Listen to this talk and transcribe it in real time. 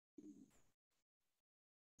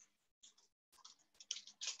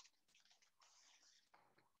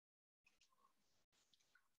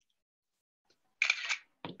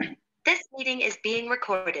Meeting is being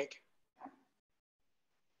recorded.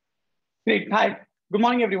 Great. Hi. Good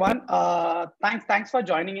morning, everyone. Thanks for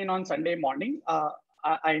joining in on Sunday morning.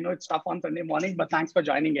 I know it's tough on Sunday morning, but thanks for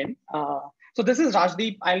joining in. So this is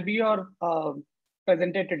Rajdeep. I'll be your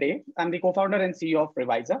presenter today. I'm the co-founder and CEO of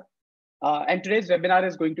Reviser. And today's webinar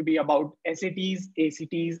is going to be about SATs,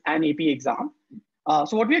 ACTs, and AP exam.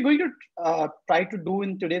 So what we are going to try to do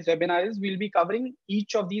in today's webinar is we'll be covering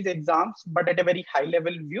each of these exams, but at a very high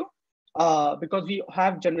level view. Because we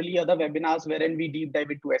have generally other webinars wherein we deep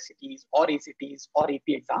dive into SATs or ACTs or AP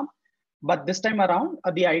exam. But this time around,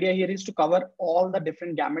 the idea here is to cover all the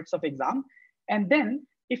different gamuts of exam. And then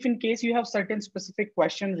if in case you have certain specific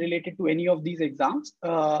questions related to any of these exams,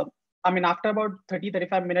 after about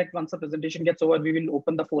 30-35 minutes, once the presentation gets over, we will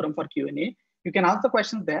open the forum for Q&A. You can ask the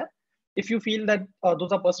questions there. If you feel that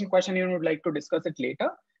those are personal questions you would like to discuss it later,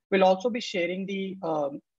 we'll also be sharing the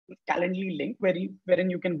Calendly link wherein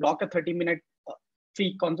you can block a 30-minute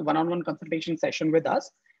free one-on-one consultation session with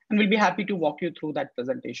us, and we'll be happy to walk you through that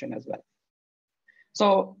presentation as well.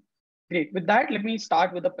 So great. With that, let me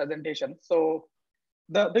start with the presentation. So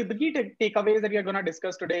the key takeaways that we are going to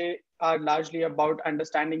discuss today are largely about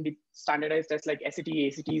understanding the standardized tests like SAT,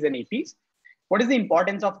 ACTs, and APs. What is the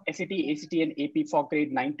importance of SAT, ACT, and AP for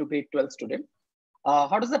grade 9 to grade 12 student?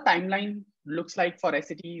 How does the timeline looks like for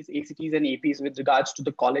SATs, ACTs, and APs with regards to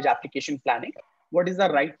the college application planning? What is the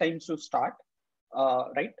right times to start,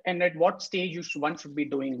 right? And at what stage one should be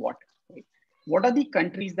doing what? Right? What are the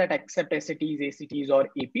countries that accept SATs, ACTs, or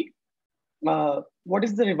AP? What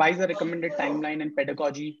is the reviser recommended timeline and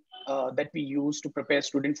pedagogy that we use to prepare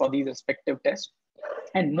students for these respective tests?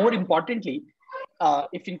 And more importantly,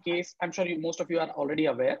 if in case, I'm sure most of you are already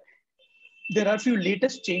aware, there are a few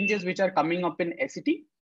latest changes which are coming up in SAT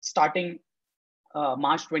starting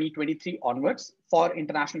March 2023 onwards for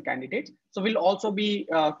international candidates. So we'll also be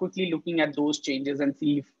quickly looking at those changes and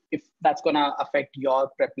see if that's going to affect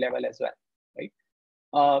your prep level as well,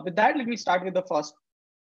 right? With that, let me start with the first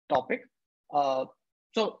topic.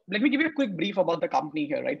 So let me give you a quick brief about the company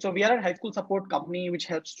here, right? So we are a high school support company which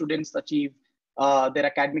helps students achieve their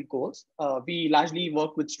academic goals. We largely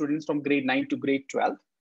work with students from grade 9 to grade 12.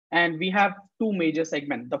 And we have two major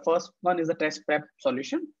segments. The first one is a test prep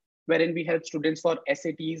solution, wherein we help students for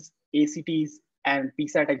SATs, ACTs, and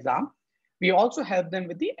PSAT exam. We also help them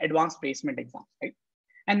with the advanced placement exams, right?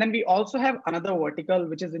 And then we also have another vertical,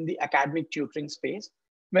 which is in the academic tutoring space,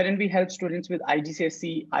 wherein we help students with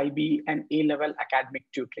IGCSE, IB, and A-level academic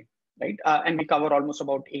tutoring, right? And we cover almost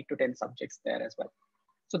about 8 to 10 subjects there as well.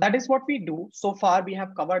 So that is what we do. So far, we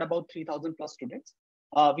have covered about 3,000 plus students.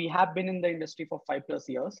 We have been in the industry for 5+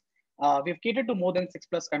 years. We've catered to more than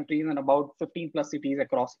 6+ countries and about 15+ cities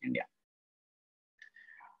across India.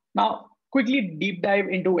 Now, quickly deep dive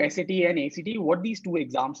into SAT and ACT, what these two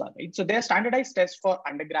exams are, right? So they're standardized tests for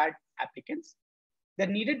undergrad applicants. They're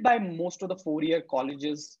needed by most of the 4-year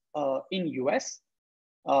colleges in US.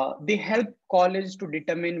 They help colleges to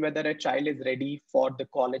determine whether a child is ready for the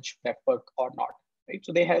college prep work or not, right?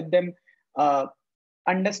 So they help them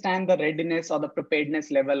understand the readiness or the preparedness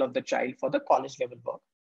level of the child for the college level work.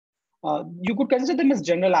 You could consider them as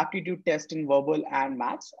general aptitude tests in verbal and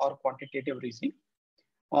maths or quantitative reasoning.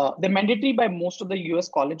 They're mandatory by most of the US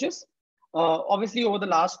colleges. Obviously, over the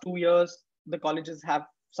last 2 years,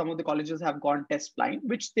 some of the colleges have gone test blind,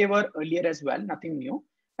 which they were earlier as well, nothing new.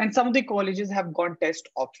 And some of the colleges have gone test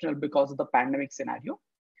optional because of the pandemic scenario.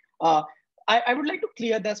 I would like to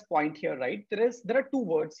clear this point here, right? There are two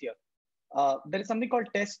words here. There is something called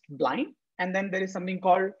test blind, and then there is something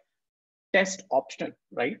called test optional,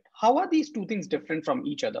 right? How are these two things different from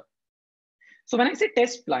each other? So when I say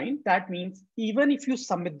test blind, that means even if you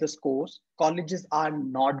submit the scores, colleges are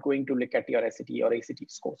not going to look at your SAT or ACT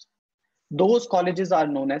scores. Those colleges are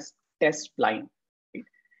known as test blind. Right?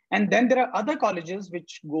 And then there are other colleges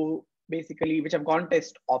which have gone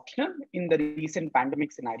test optional in the recent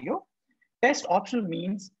pandemic scenario. Test optional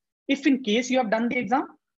means if in case you have done the exam,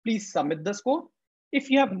 please submit the score. If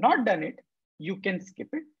you have not done it, you can skip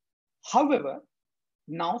it. However,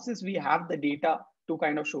 now since we have the data to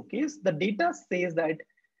kind of showcase, the data says that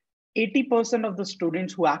 80% of the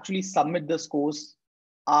students who actually submit the scores,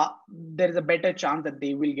 there is a better chance that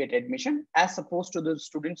they will get admission as opposed to the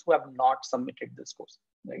students who have not submitted the scores,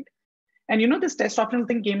 right? And this test optional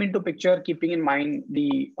thing came into picture, keeping in mind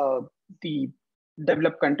the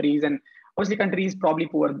developed countries and obviously countries probably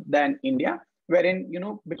poorer than India, wherein,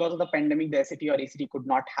 because of the pandemic, the SAT or ACT could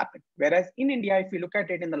not happen. Whereas in India, if you look at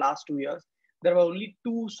it in the last 2 years, there were only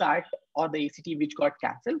 2 SAT or the ACT which got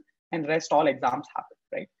canceled and rest all exams happened,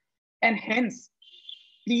 right? And hence,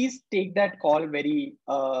 please take that call very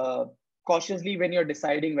cautiously when you're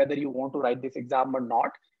deciding whether you want to write this exam or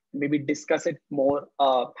not. Maybe discuss it more.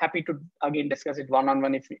 Happy to again discuss it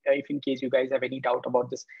one-on-one if in case you guys have any doubt about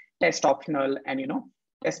this test optional and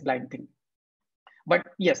test blind thing. But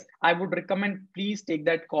yes, I would recommend please take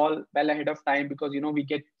that call well ahead of time, because we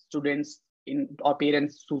get students in or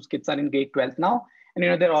parents whose kids are in grade 12 now, and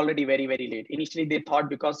they're already very, very late. Initially they thought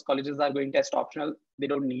because colleges are going test optional they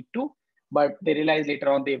don't need to, but they realize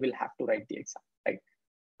later on they will have to write the exam, right?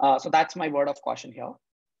 So that's my word of caution here.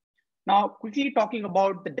 Now quickly talking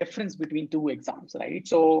about the difference between two exams, right?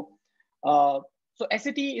 So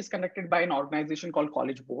SAT is conducted by an organization called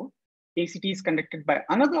College Board. ACT is conducted by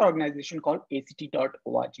another organization called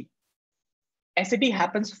ACT.org. SAT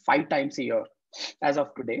happens 5 times a year as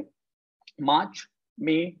of today: March,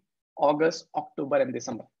 May, August, October, and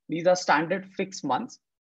December. These are standard fixed months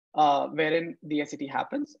wherein the SAT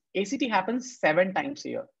happens. ACT happens 7 times a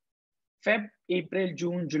year: Feb, April,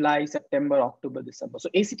 June, July, September, October, December. So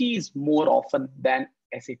ACT is more often than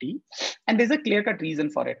SAT. And there's a clear-cut reason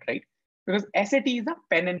for it, right? Because SAT is a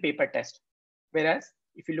pen and paper test, whereas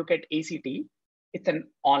if you look at ACT, it's an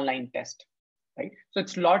online test, right? So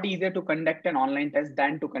it's a lot easier to conduct an online test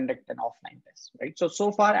than to conduct an offline test, right?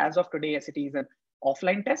 So far as of today, SAT is an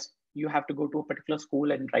offline test. You have to go to a particular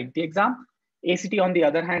school and write the exam. ACT, on the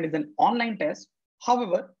other hand, is an online test.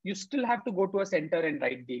 However, you still have to go to a center and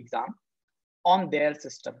write the exam on their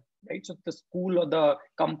system, right? So the school or the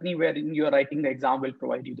company wherein you're writing the exam will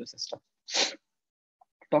provide you the system.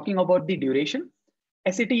 Talking about the duration,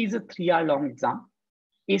 SAT is a 3-hour long exam.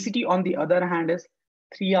 ACT, on the other hand, is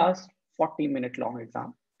 3 hours, 40-minute long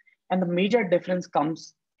exam. And the major difference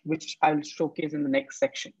comes, which I'll showcase in the next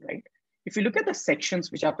section, right? If you look at the sections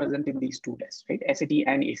which are present in these two tests, right? SAT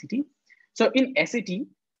and ACT. So in SAT,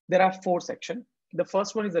 there are 4 sections. The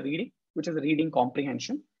first one is the reading, which is the reading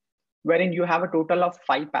comprehension, wherein you have a total of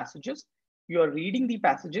 5 passages. You are reading the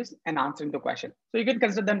passages and answering the question. So you can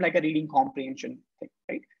consider them like a reading comprehension thing,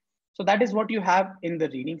 right? So that is what you have in the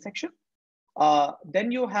reading section.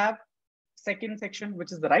 Then you have second section,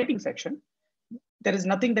 which is the writing section. There is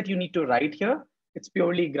nothing that you need to write here. It's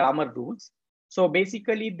purely grammar rules. So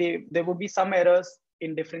basically, there would be some errors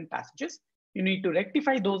in different passages. You need to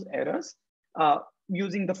rectify those errors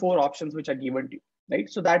using the 4 options which are given to you, right?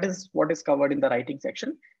 So that is what is covered in the writing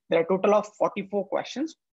section. There are a total of 44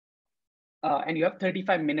 questions, and you have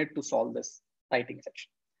 35 minutes to solve this writing section.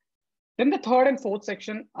 Then the third and fourth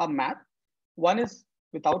section are math. One is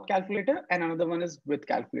without calculator and another one is with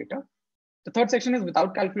calculator. The third section is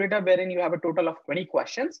without calculator, wherein you have a total of 20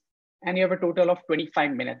 questions and you have a total of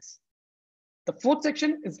 25 minutes. The fourth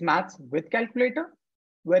section is maths with calculator,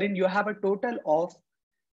 wherein you have a total of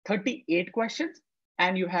 38 questions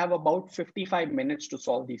and you have about 55 minutes to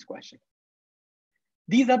solve these questions.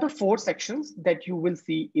 These are the 4 sections that you will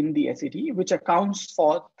see in the SAT, which accounts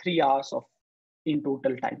for 3 hours of in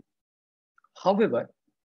total time. However,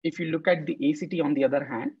 if you look at the ACT on the other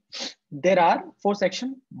hand, there are 4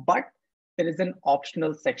 sections, but there is an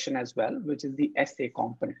optional section as well, which is the essay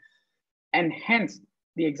component. And hence,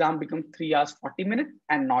 the exam becomes 3 hours, 40 minutes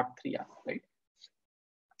and not 3 hours, right?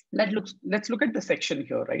 Let's look at the section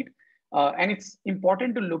here, right? And it's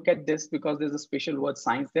important to look at this because there's a special word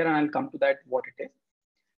science there, and I'll come to that, what it is.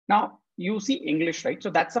 Now, you see English, right? So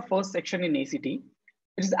that's the first section in ACT. It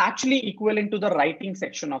is actually equivalent to the writing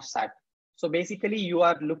section of SAT. So basically, you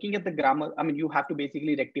are looking at the grammar. I mean, you have to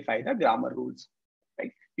basically rectify the grammar rules,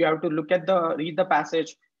 right? You have to read the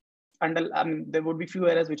passage. There would be few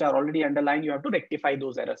errors which are already underlined. You have to rectify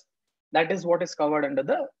those errors. That is what is covered under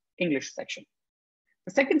the English section.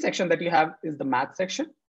 The second section that you have is the math section,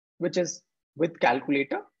 which is with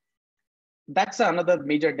calculator. That's another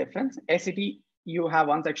major difference. SAT, you have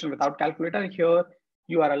one section without calculator. Here,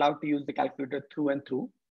 you are allowed to use the calculator through and through.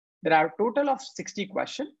 There are a total of 60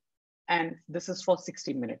 questions, and this is for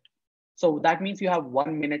 60 minutes. So that means you have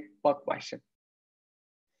 1 minute per question.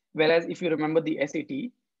 Whereas if you remember the SAT,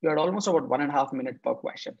 you had almost about 1.5 minutes per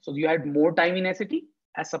question. So you had more time in SAT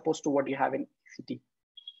as opposed to what you have in ACT.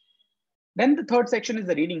 Then the third section is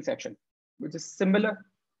the reading section, which is similar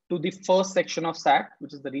to the first section of SAT,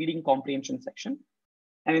 which is the reading comprehension section.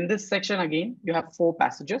 And in this section, again, you have 4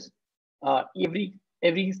 passages.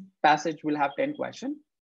 Every passage will have 10 questions.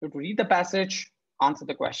 You have to read the passage, answer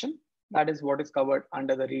the question. That is what is covered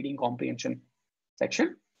under the reading comprehension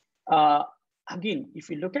section. Again, if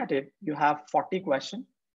you look at it, you have 40 questions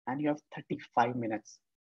and you have 35 minutes,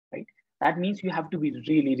 right? That means you have to be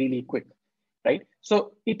really, really quick, right?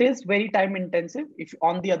 So it is very time intensive. If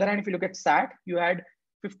on the other hand, if you look at SAT, you had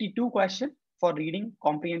 52 questions for reading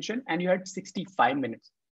comprehension and you had 65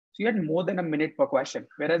 minutes. So you had more than a minute per question.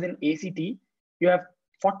 Whereas in ACT, you have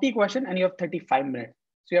 40 question and you have 35 minutes.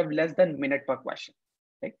 So you have less than minute per question,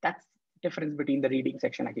 right? That's the difference between the reading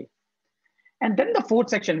section again. And then the fourth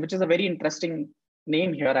section, which is a very interesting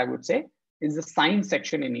name here, I would say, is the science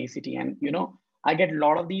section in ACT. And, I get a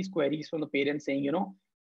lot of these queries from the parents saying,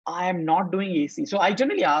 I am not doing AC. So I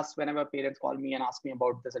generally ask whenever parents call me and ask me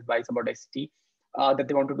about this advice about ACT, that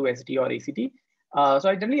they want to do ACT or ACT. So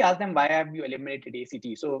I generally ask them, why have you eliminated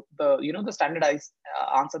ACT? So the standardized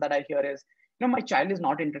answer that I hear is, my child is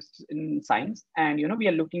not interested in science, and we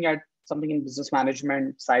are looking at something in business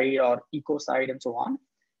management side or eco side and so on,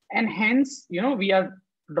 and hence we are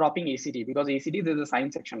dropping ACT because ACT there's a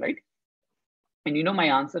science section, right? And my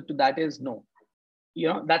answer to that is no.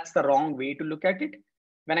 That's the wrong way to look at it.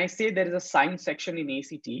 When I say there is a science section in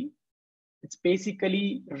ACT, it's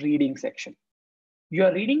basically reading section. You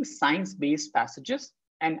are reading science-based passages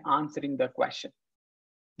and answering the question.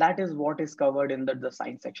 That is what is covered in the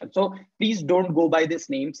science section. So please don't go by this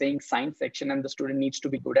name saying science section and the student needs to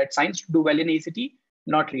be good at science to do well in ACT.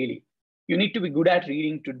 Not really. You need to be good at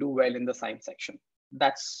reading to do well in the science section.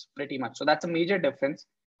 That's pretty much. So that's a major difference.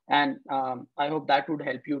 And I hope that would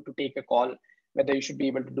help you to take a call whether you should be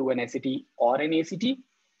able to do an SAT or an ACT.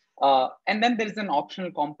 And then there is an optional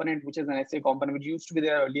component, which is an essay component, which used to be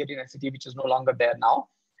there earlier in SAT, which is no longer there now.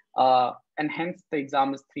 And hence the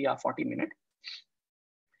exam is 3 or 40 minutes.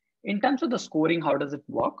 In terms of the scoring, how does it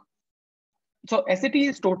work? So SAT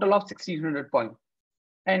is total of 1600 points.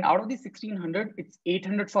 And out of the 1600, it's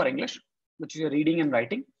 800 for English, which is your reading and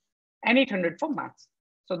writing, and 800 for maths.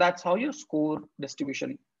 So that's how your score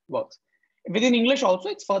distribution works. Within English also,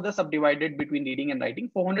 it's further subdivided between reading and writing,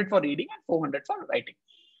 400 for reading and 400 for writing.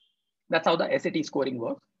 That's how the SAT scoring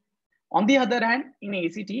works. On the other hand, in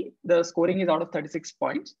ACT, the scoring is out of 36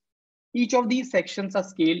 points. Each of these sections are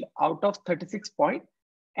scaled out of 36 points.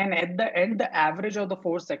 And at the end, the average of the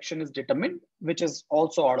 4 section is determined, which is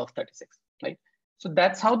also out of 36, right? So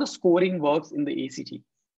that's how the scoring works in the ACT,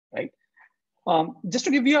 right? Just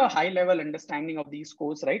to give you a high level understanding of these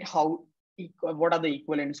scores, right? What are the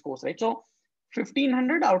equivalent scores, right? So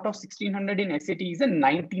 1500 out of 1600 in SAT is a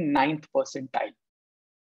 99th percentile.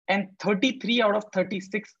 And 33 out of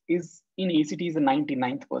 36 is in ACT is a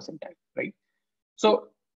 99th percentile, right? So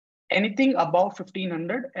anything above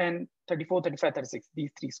 1500 and 34, 35, 36,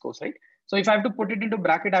 these 3 scores, right? So if I have to put it into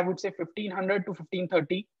bracket, I would say 1500 to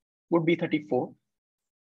 1530 would be 34.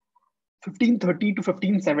 1530 to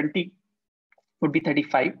 1570 would be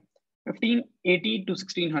 35. 1580 to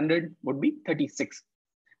 1600 would be 36.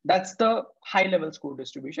 That's the high level score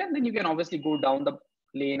distribution. Then you can obviously go down the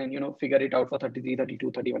lane and figure it out for 33,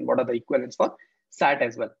 32, 31. What are the equivalents for SAT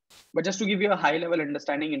as well? But just to give you a high level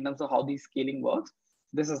understanding in terms of how the scaling works,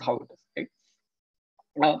 this is how it is,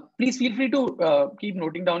 right? Please feel free to keep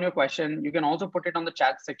noting down your question. You can also put it on the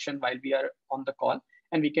chat section while we are on the call,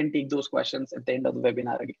 and we can take those questions at the end of the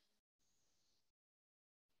webinar again.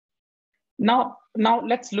 Now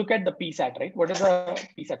let's look at the PSAT, right? What is a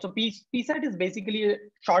PSAT? So PSAT is basically a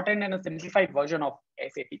shortened and a simplified version of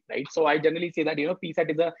SAT, right? So I generally say that PSAT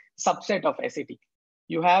is a subset of SAT.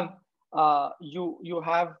 You have you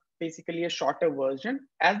have basically a shorter version.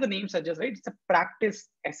 As the name suggests, right? It's a practice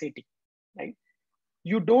SAT, right?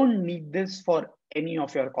 You don't need this for any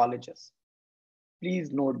of your colleges.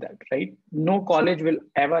 Please note that, right? No college will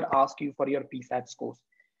ever ask you for your PSAT scores.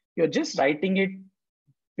 You're just writing it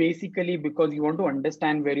basically because you want to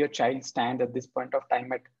understand where your child stands at this point of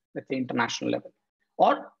time at, let's say, international level,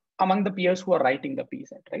 or among the peers who are writing the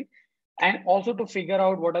PSAT, right? And also to figure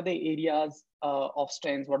out what are the areas of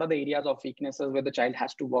strengths, what are the areas of weaknesses where the child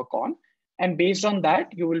has to work on. And based on that,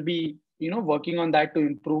 you will be working on that to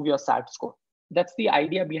improve your SAT score. That's the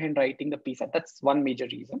idea behind writing the PSAT. That's one major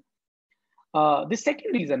reason. The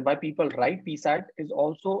second reason why people write PSAT is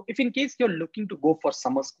also if in case you're looking to go for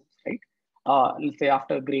summer schools, right? Let's say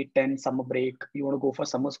after grade 10 summer break, you want to go for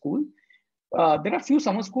summer school. There are few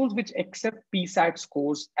summer schools which accept PSAT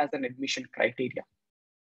scores as an admission criteria,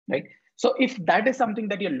 right? So if that is something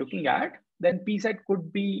that you're looking at, then PSAT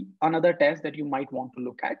could be another test that you might want to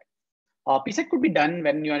look at. PSAT could be done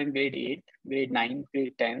when you are in grade 8, grade 9,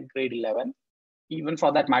 grade 10, grade 11, even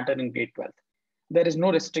for that matter in grade 12. There is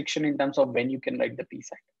no restriction in terms of when you can write the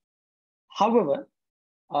PSAT. However,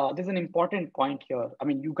 there's an important point here. I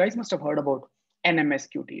mean, you guys must have heard about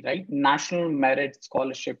NMSQT, right? National Merit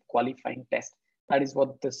Scholarship Qualifying Test. That is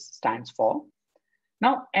what this stands for.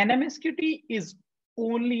 Now, NMSQT is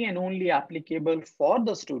only and only applicable for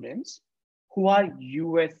the students who are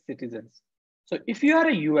US citizens. So if you are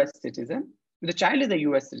a US citizen, if the child is a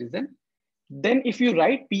US citizen, then if you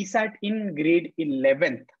write PSAT in grade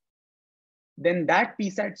 11th, then that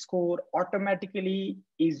PSAT score automatically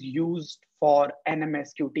is used for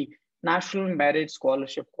NMSQT, National Merit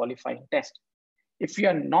Scholarship Qualifying Test. If you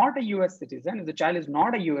are not a US citizen, if the child is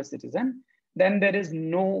not a US citizen, then there is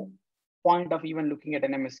no point of even looking at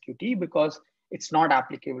NMSQT because it's not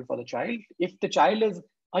applicable for the child. If the child is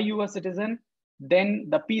a US citizen, then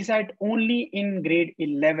the PSAT only in grade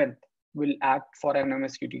 11th will act for an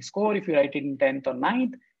NMSQT score. If you write it in 10th or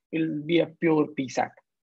 9th, it'll be a pure PSAT,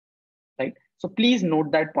 right? So please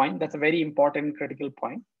note that point. That's a very important critical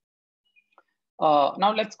point.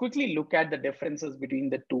 Now let's quickly look at the differences between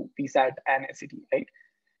the two, PSAT and SAT, right?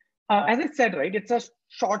 As I said, right, it's a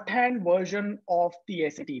shorthand version of the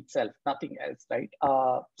SAT itself, nothing else, right?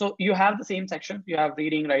 So you have the same section. You have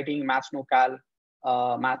reading, writing, maths, no cal,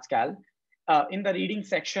 maths cal. In the reading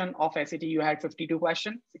section of SAT, you had 52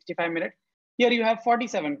 questions, 65 minutes. Here you have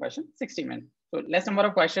 47 questions, 60 minutes. So less number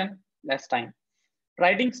of questions, less time.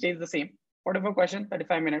 Writing stays the same, 44 questions,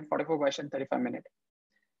 35 minutes, 44 questions, 35 minutes.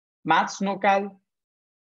 Maths, no cal,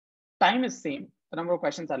 time is same. The number of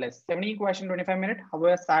questions are less. 17 questions, 25 minutes.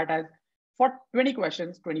 However, SAT has for 20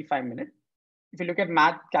 questions, 25 minutes. If you look at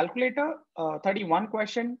math calculator, 31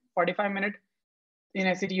 question, 45 minutes.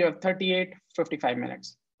 In SAT, you have 38, 55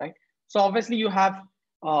 minutes, right? So obviously you have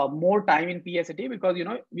more time in PSAT because, you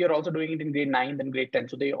know, we are also doing it in grade 9 than grade 10.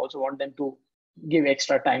 So they also want them to give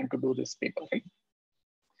extra time to do this paper, right?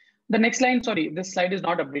 The next line, sorry, this slide is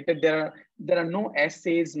not updated. There are no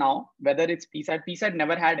essays now, whether it's PSAT. PSAT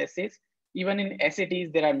never had essays. Even in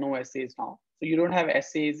SATs, there are no essays now. So you don't have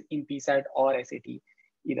essays in PSAT or SAT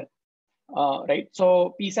either, right?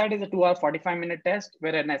 So PSAT is a 2 hour 45-minute test,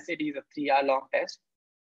 where an SAT is a 3 hour long test.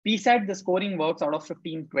 PSAT, the scoring works out of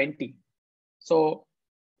 1520. So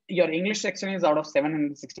your English section is out of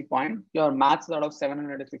 760 points. Your maths is out of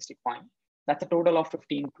 760 points. That's a total of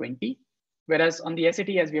 1520. Whereas on the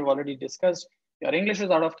SAT, as we have already discussed, your English is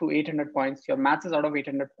out of 800 points. Your maths is out of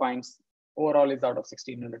 800 points. Overall is out of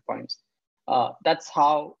 1600 points. That's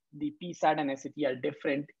how the PSAT and SAT are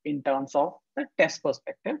different in terms of the test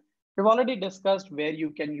perspective. We've already discussed where you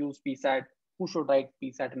can use PSAT, who should write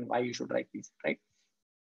PSAT, and why you should write PSAT, right?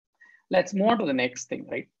 Let's move on to the next thing,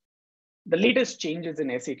 right? The latest changes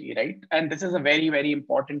in SAT, right? And this is a very, very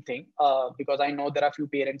important thing because I know there are a few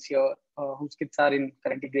parents here whose kids are in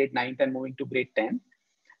currently grade 9 and moving to grade 10.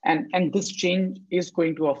 And this change is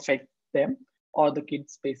going to affect them or the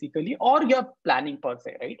kids basically, or your planning per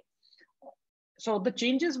se, right? So the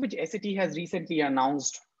changes which SAT has recently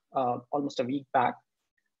announced almost a week back,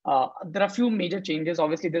 there are a few major changes.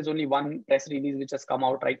 Obviously, there's only one press release which has come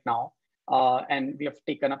out right now, and we have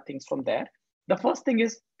taken up things from there. The first thing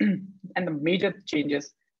is, and the major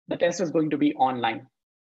changes, the test is going to be online.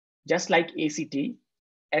 Just like ACT,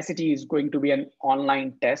 SAT is going to be an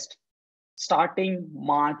online test starting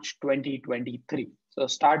March 2023. So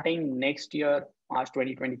starting next year, March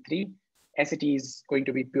 2023, SAT is going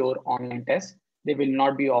to be pure online test. They will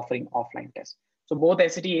not be offering offline tests. So both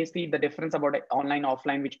SAT, ACT, the difference about online,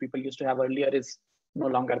 offline, which people used to have earlier is no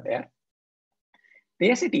longer there.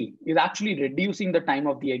 The SAT is actually reducing the time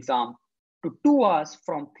of the exam to 2 hours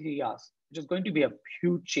from 3 hours, which is going to be a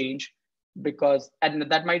huge change because, and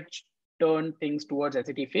that might turn things towards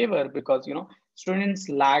SAT favor because, you know, students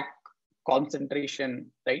lack concentration,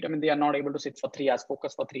 right? I mean, they are not able to sit for 3 hours,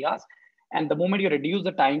 focus for 3 hours. And the moment you reduce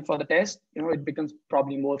the time for the test, you know, it becomes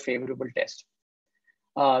probably more favorable test.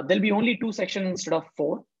 There'll be only 2 sections instead of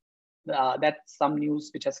 4. That's some news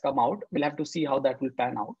which has come out. We'll have to see how that will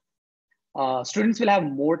pan out. Students will have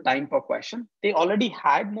more time per question. They already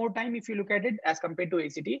had more time if you look at it as compared to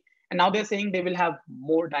ACT. And now they're saying they will have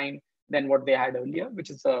more time than what they had earlier, which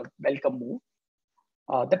is a welcome move.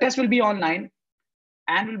 The test will be online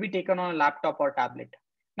and will be taken on a laptop or tablet.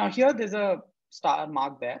 Now here there's a star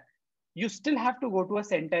mark there. You still have to go to a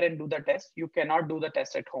center and do the test. You cannot do the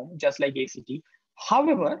test at home, just like ACT.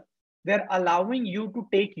 However, they're allowing you to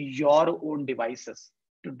take your own devices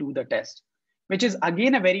to do the test, which is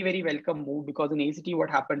again a very, very welcome move because in ACT, what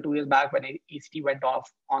happened 2 years back when ACT went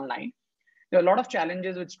off online, there are a lot of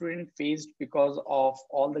challenges which students faced because of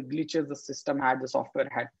all the glitches the system had, the software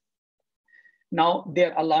had. Now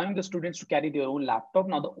they're allowing the students to carry their own laptop.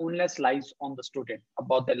 Now the onus lies on the student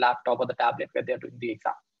about the laptop or the tablet where they're doing the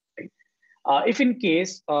exam. Right? If in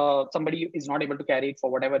case somebody is not able to carry it for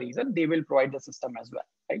whatever reason, they will provide the system as well.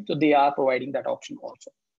 Right? So they are providing that option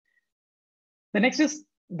also. The next is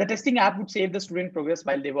the testing app would save the student progress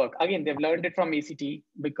while they work. Again, they've learned it from ACT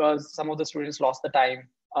because some of the students lost the time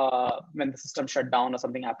when the system shut down or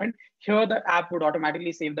something happened. Here, the app would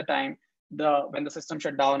automatically save the time when the system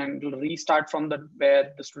shut down and it will restart from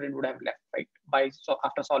where the student would have left, right?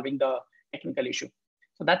 After solving the technical issue.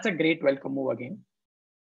 So that's a great welcome move again.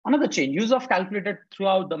 Another change, use of calculator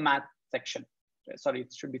throughout the math section. Sorry,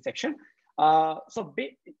 it should be section.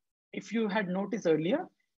 If you had noticed earlier,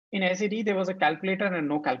 in SAT, there was a calculator and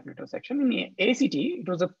no calculator section. In ACT, it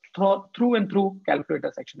was a through and through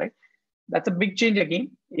calculator section, right? That's a big change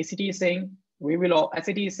again. ACT is saying,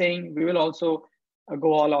 SAT is saying, we will also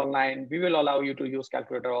go all online. We will allow you to use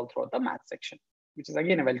calculator all throughout the math section, which is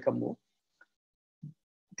again a welcome move.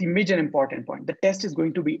 The major important point, the test is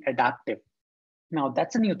going to be adaptive. Now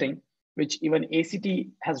that's a new thing, which even ACT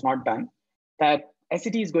has not done, that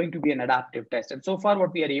SAT is going to be an adaptive test. And so far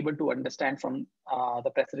what we are able to understand from the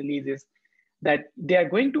press release is that they are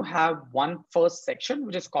going to have one first section,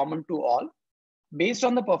 which is common to all. Based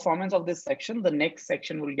on the performance of this section, the next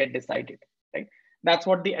section will get decided, right? That's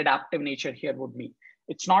what the adaptive nature here would mean.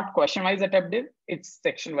 It's not question-wise adaptive, it's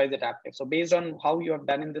section-wise adaptive. So based on how you have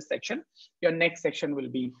done in this section, your next section will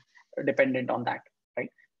be dependent on that, right?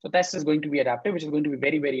 So test is going to be adaptive, which is going to be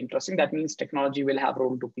very, very interesting. That means technology will have a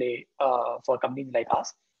role to play for companies like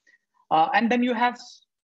us. And then you have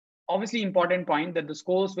obviously important point that the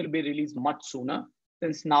scores will be released much sooner,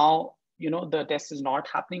 since now, the test is not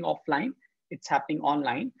happening offline, it's happening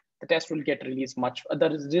online. The test will get released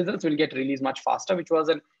the results will get released much faster, which was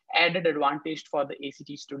an added advantage for the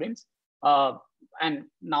ACT students. And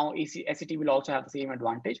now SAT will also have the same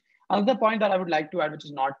advantage. Another point that I would like to add, which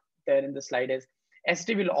is not there in the slide, is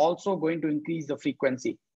SAT will also going to increase the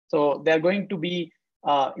frequency. So they're going to be,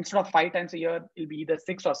 instead of 5 times a year, it'll be either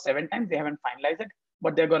 6 or 7 times. They haven't finalized it,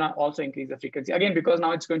 but they're gonna also increase the frequency. Again, because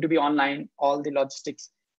now it's going to be online, all the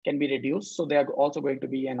logistics can be reduced. So they're also going to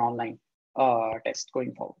be an online test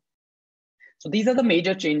going forward. So these are the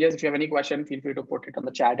major changes. If you have any question, feel free to put it on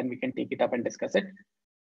the chat and we can take it up and discuss it.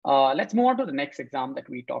 Let's move on to the next exam that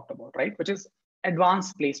we talked about, right? Which is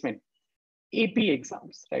advanced placement, AP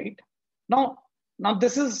exams, right? Now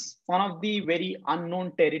this is one of the very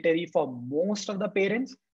unknown territory for most of the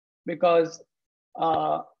parents, because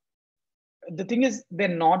the thing is, they're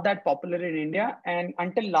not that popular in India. And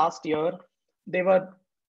until last year, they were,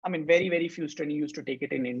 very, very few students used to take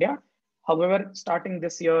it in India. However, starting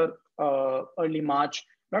this year, early March,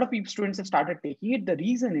 a lot of students have started taking it. The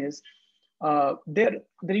reason is there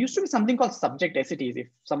used to be something called subject SATs, if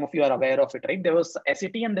some of you are aware of it, right? There was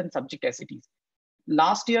SAT and then subject SATs.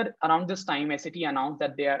 Last year, around this time, SAT announced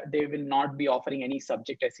that they will not be offering any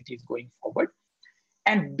subject SATs going forward.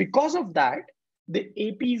 And because of that, the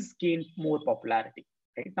APs gained more popularity,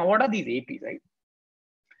 right? Now, what are these APs, right?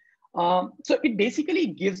 So it basically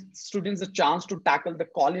gives students a chance to tackle the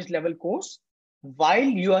college level course while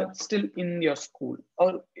you are still in your school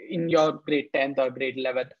or in your grade 10th or grade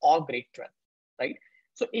 11th or grade 12th, right?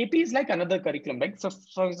 So AP is like another curriculum, right? So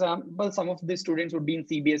for example, some of the students would be in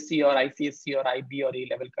CBSE or ICSE or IB or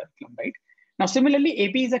A-level curriculum, right? Now, similarly,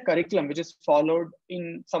 AP is a curriculum which is followed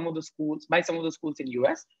in some of the schools, by some of the schools in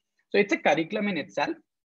US. So it's a curriculum in itself.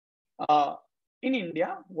 In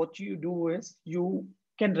India, what you do is you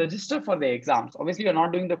can register for the exams. Obviously, you're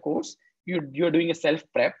not doing the course, you're doing a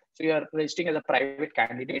self-prep. So you're registering as a private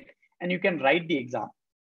candidate and you can write the exam.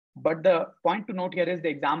 But the point to note here is the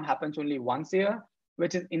exam happens only once a year,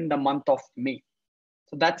 which is in the month of May.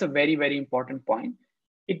 So that's a very, very important point.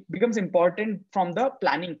 It becomes important from the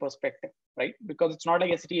planning perspective, right? Because it's not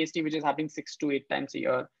like SAT, ST, which is happening 6 to 8 times a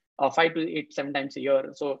year, 5 to 8, 7 times a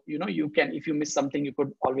year. So, you can, if you miss something, you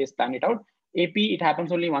could always plan it out. AP, it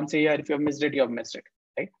happens only once a year. If you have missed it, you have missed it,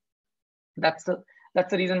 right? That's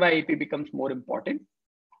the reason why AP becomes more important.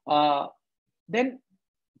 Then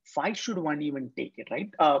why should one even take it, right?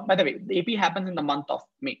 By the way, the AP happens in the month of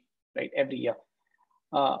May, right? Every year.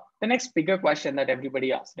 The next bigger question that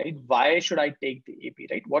everybody asks, right? Why should I take the AP,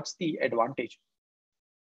 right? What's the advantage?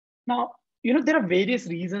 Now, there are various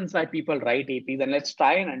reasons why people write APs, and let's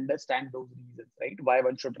try and understand those reasons, right? Why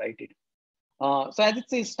one should write it. So as it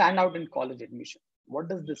says, stand out in college admission. What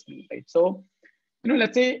does this mean, right? So,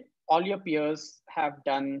 let's say all your peers have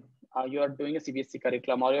done, you're doing a CBSE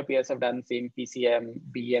curriculum, all your peers have done same PCM,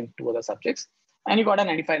 B, and 2 other subjects, and you got a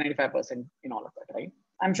 95% in all of that, right?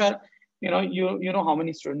 I'm sure, you know how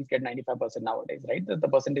many students get 95% nowadays, right? The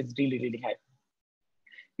percentage is really, really high.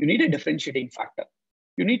 You need a differentiating factor.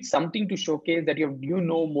 You need something to showcase that you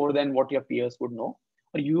know more than what your peers would know,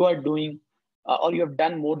 or you are doing, or you have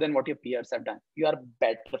done more than what your peers have done. You are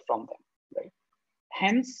better from them, right?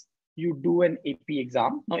 Hence, you do an AP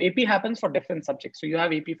exam. Now, AP happens for different subjects. So you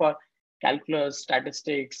have AP for calculus,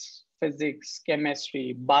 statistics, physics,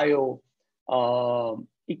 chemistry, bio,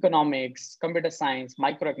 economics, computer science,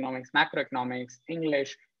 microeconomics, macroeconomics,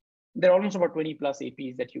 English. There are almost about 20 plus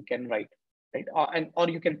APs that you can write, right? Or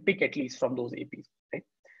you can pick at least from those APs, right?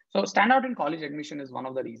 So stand out in college admission is one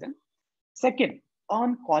of the reasons. Second,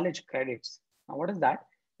 earn college credits. Now, what is that?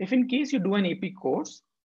 If in case you do an AP course,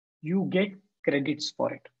 you get credits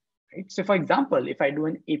for it, right? So for example, if I do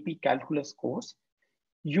an AP calculus course,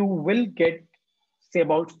 you will get, say,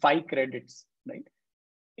 about 5 credits, right?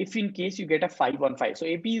 If in case you get a 5 on 5. So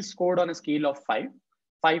AP is scored on a scale of 5,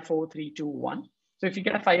 5, 4, 3, 2, 1. So if you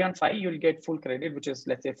get a 5 on 5, you'll get full credit, which is,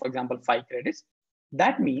 let's say, for example, 5 credits.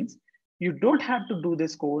 That means you don't have to do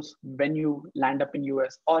this course when you land up in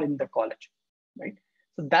US or in the college, right?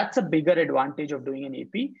 So that's a bigger advantage of doing an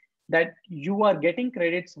AP, that you are getting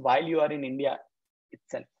credits while you are in India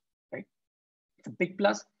itself, right? It's a big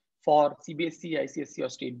plus for CBSE, ICSE, or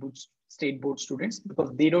state board students,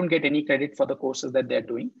 because they don't get any credit for the courses that they're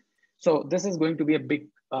doing. So this is going to be a big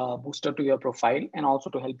booster to your profile and also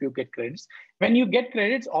to help you get credits. When you get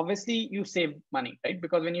credits, obviously you save money, right?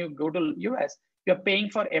 Because when you go to US, you're paying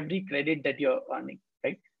for every credit that you're earning,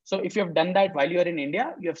 right? So if you have done that while you're in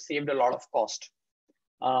India, you have saved a lot of cost.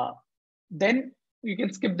 Then you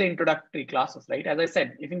can skip the introductory classes, right? As I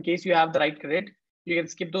said, if in case you have the right credit, you can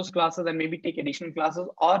skip those classes and maybe take additional classes,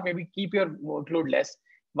 or maybe keep your workload less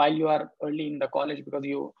while you are early in the college, because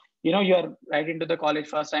you are right into the college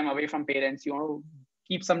first time away from parents. You want to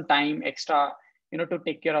keep some time extra, to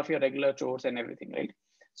take care of your regular chores and everything, right?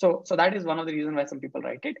 So that is one of the reasons why some people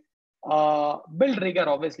write it. Build rigor,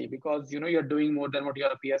 obviously, because you're doing more than what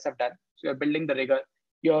your peers have done. So you're building the rigor.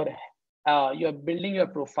 You're building your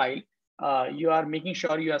profile. You are making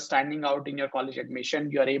sure you are standing out in your college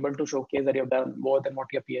admission. You are able to showcase that you've done more than what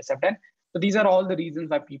your peers have done. So these are all the reasons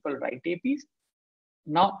why people write APs.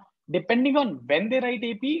 Now, depending on when they write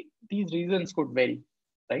AP, these reasons could vary,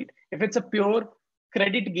 right? If it's a pure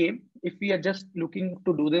credit game, if we are just looking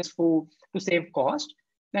to do this to save cost,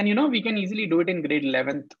 then we can easily do it in grade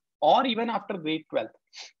 11th or even after grade 12th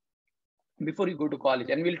before you go to college.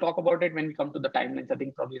 And we'll talk about it when we come to the timelines, I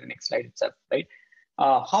think probably the next slide itself, right?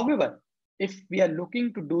 However, if we are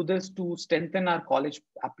looking to do this to strengthen our college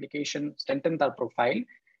application, strengthen our profile,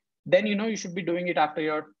 then you should be doing it after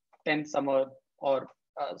your 10th summer, or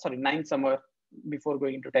 9th summer, before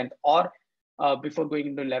going into 10th, or before going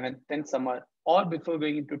into 11th, 10th summer, or before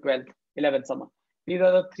going into 12th, 11th summer. These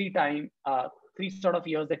are the three sort of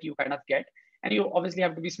years that you kind of get. And you obviously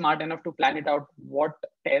have to be smart enough to plan it out, what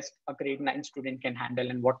test a grade 9 student can handle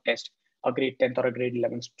and what test a grade 10th or a grade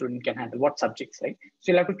 11 student can handle, what subjects, right?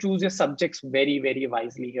 So you'll have to choose your subjects very, very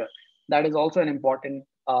wisely here. That is also an important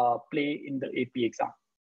play in the AP exam.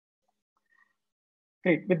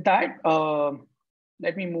 Great. With that,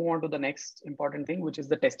 let me move on to the next important thing, which is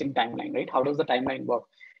the testing timeline, right? How does the timeline work?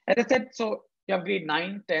 As I said, so you have grade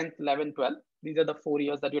 9, 10th, 11, 12. These are the 4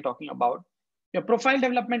 years that you're talking about. Your profile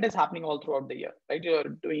development is happening all throughout the year, right? You're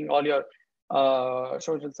doing all your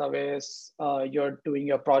social service, you're doing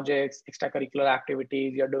your projects, extracurricular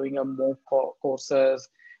activities, you're doing your MOOC courses,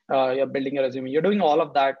 you're building a resume, you're doing all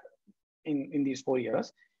of that in these 4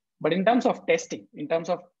 years. But in terms of testing, in terms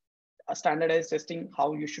of standardized testing,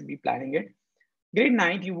 how you should be planning it. Grade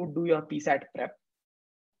 9, you would do your PSAT prep.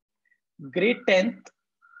 Grade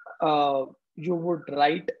 10th, you would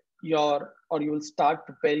write you will start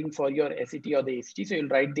preparing for your SAT or the ACT. So you'll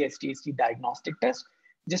write the ST diagnostic test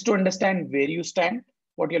just to understand where you stand,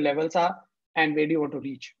 what your levels are, and where do you want to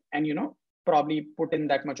reach. And, probably put in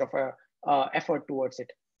that much of a effort towards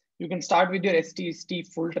it. You can start with your ST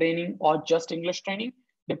full training or just English training,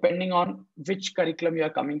 depending on which curriculum you are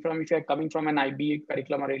coming from. If you're coming from an IB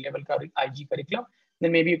curriculum or A-level IG curriculum,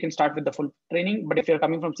 then maybe you can start with the full training. But if you're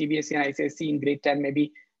coming from CBSE and ICSE in grade 10,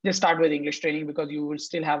 maybe just start with English training, because you will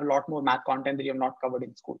still have a lot more math content that you have not covered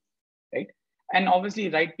in school, right? And obviously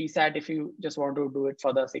write PSAT if you just want to do it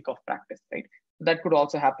for the sake of practice, right? That could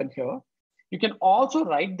also happen here. You can also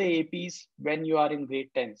write the APs when you are in grade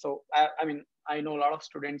 10. So, I know a lot of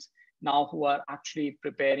students now who are actually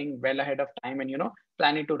preparing well ahead of time and,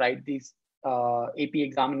 planning to write these AP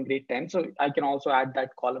exam in grade 10. So I can also add that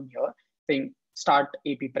column here saying start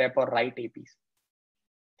AP prep or write APs.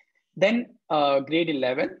 Then grade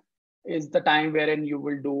 11 is the time wherein you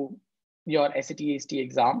will do your SAT, ACT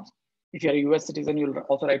exams. If you're a US citizen, you'll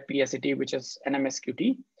also write PSAT, which is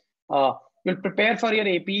NMSQT. You'll prepare for your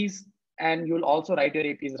APs, and you'll also write your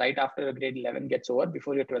APs right after your grade 11 gets over,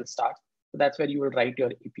 before your 12 starts. So that's where you will write your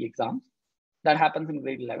AP exams. That happens in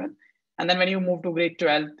grade 11. And then when you move to grade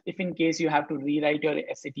 12, if in case you have to rewrite your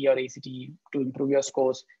SAT or ACT to improve your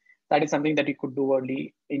scores, that is something that you could do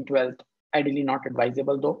early in 12th. Ideally not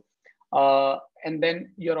advisable though. And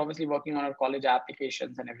then you're obviously working on our college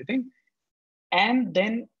applications and everything. And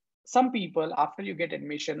then some people, after you get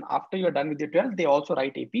admission, after you're done with your 12th, they also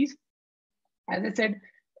write APs. As I said,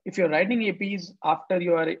 If you're writing APs after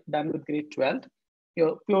you are done with grade 12th,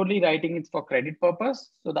 you're purely writing it for credit purpose.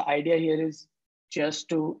 So the idea here is just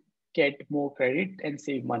to get more credit and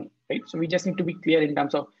save money, right? So we just need to be clear in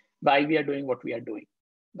terms of why we are doing what we are doing.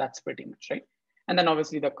 That's pretty much right. And then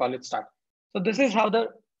obviously the college start. So this is how the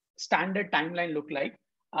standard timeline look like.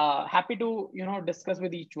 Happy to discuss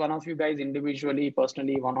with each one of you guys individually,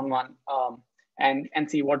 personally, one-on-one, and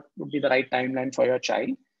see what would be the right timeline for your child,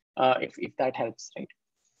 if that helps, right?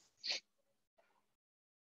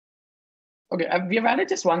 Okay, we have added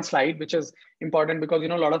just one slide, which is important because a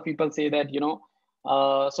lot of people say that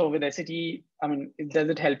so with SAT, I mean, does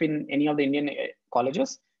it help in any of the Indian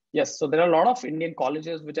colleges? Yes. So there are a lot of Indian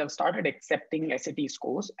colleges which have started accepting SAT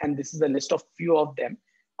scores, and this is a list of few of them: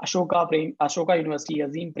 Ashoka University,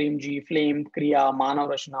 Azim Premji, Flame, Kriya, Manav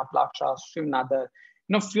Rashna, Plaksha, Shivnadar.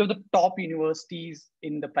 Few of the top universities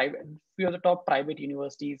in the private, few of the top private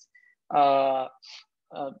universities.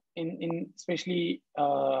 In especially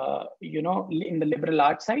in the liberal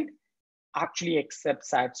arts side, actually accept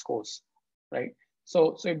SAT scores, right?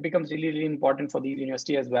 So it becomes really, really important for these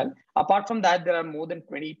universities as well. Apart from that, there are more than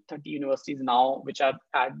 20, 30 universities now which are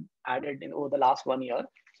added in over the last 1 year.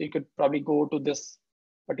 So you could probably go to this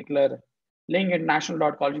particular link at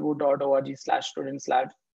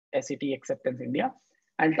national.collegewood.org/student/SAT acceptance India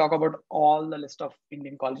and talk about all the list of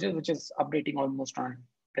Indian colleges, which is updating almost on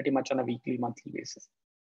pretty much on a weekly, monthly basis.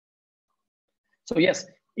 So yes,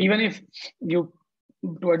 even if you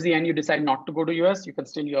towards the end you decide not to go to US, you can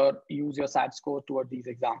still use your SAT score toward these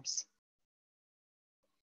exams.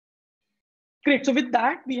 Great. So with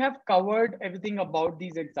that, we have covered everything about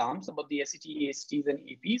these exams, about the SAT, ASTs, and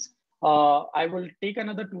APs. I will take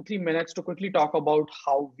another 2-3 minutes to quickly talk about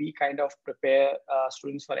how we kind of prepare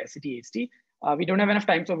students for SAT, AST. We don't have enough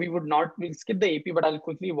time, so we'll skip the AP, but I'll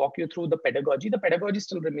quickly walk you through the pedagogy. The pedagogy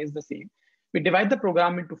still remains the same. We divide the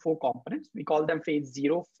program into 4 components. We call them phase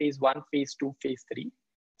 0, phase 1, phase 2, phase 3.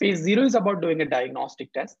 Phase 0 is about doing a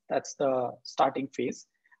diagnostic test. That's the starting phase,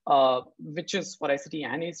 which is for SAT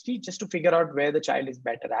and AST, just to figure out where the child is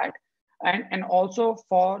better at. And also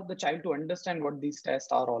for the child to understand what these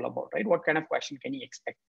tests are all about, right? What kind of question can he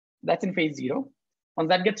expect? That's in phase 0. Once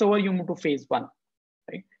that gets over, you move to phase 1,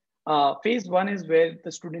 right? Phase 1 is where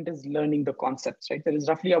the student is learning the concepts, right? There is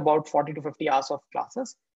roughly about 40 to 50 hours of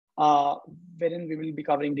classes, wherein we will be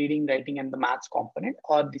covering reading, writing, and the maths component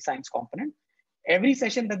or the science component. Every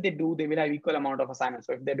session that they do, they will have equal amount of assignments.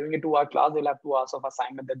 So if they're doing a 2-hour class, they'll have 2 hours of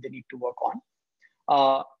assignment that they need to work on.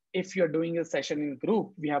 If you're doing a session in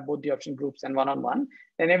group, we have both the option groups and one-on-one,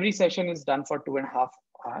 then every session is done for 2.5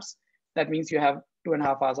 hours. That means you have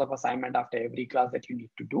 2.5 hours of assignment after every class that you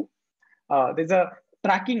need to do. There's a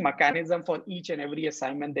tracking mechanism for each and every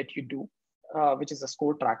assignment that you do, which is a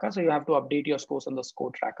score tracker. So you have to update your scores on the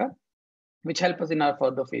score tracker, which help us in our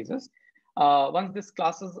further phases. Once these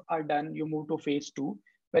classes are done, you move to phase 2,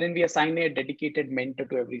 wherein we assign a dedicated mentor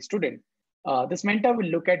to every student. This mentor will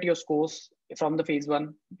look at your scores from the phase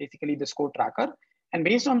 1, basically the score tracker. And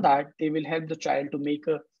based on that, they will help the child to make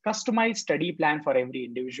a customized study plan for every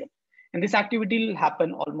individual. And this activity will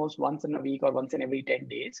happen almost once in a week or once in every 10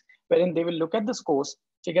 days, wherein they will look at the scores,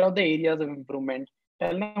 figure out the areas of improvement,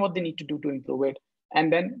 tell them what they need to do to improve it,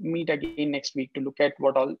 and then meet again next week to look at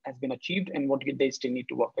what all has been achieved and what they still need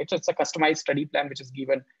to work with. So it's a customized study plan, which is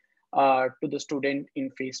given to the student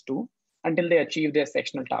in phase 2 until they achieve their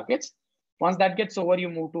sectional targets. Once that gets over, you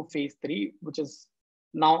move to phase 3, which is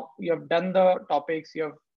now you have done the topics, you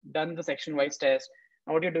have done the section-wise test.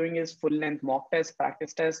 Now what you're doing is full-length mock test,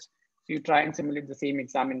 practice test. So you try and simulate the same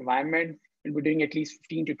exam environment. You'll be doing at least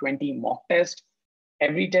 15 to 20 mock tests.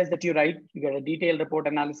 Every test that you write, you get a detailed report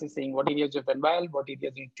analysis saying what areas you've done well, what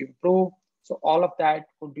areas you need to improve. So all of that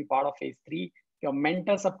would be part of phase 3. Your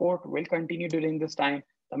mentor support will continue during this time.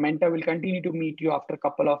 The mentor will continue to meet you after a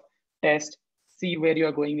couple of tests, see where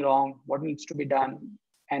you're going wrong, what needs to be done,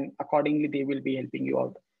 and accordingly, they will be helping you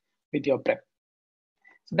out with your prep.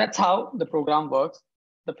 So that's how the program works.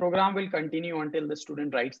 The program will continue until the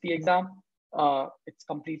student writes the exam. It's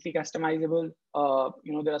completely customizable.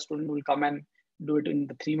 There are students who will come and do it in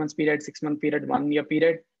the 3 months period, 6 month period, 1 year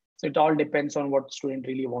period. So it all depends on what student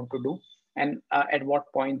really want to do and at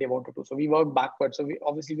what point they want to do. So we work backwards. So we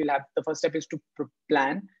obviously will have, the first step is to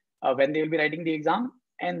plan when they will be writing the exam,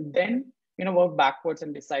 and then work backwards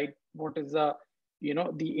and decide what is the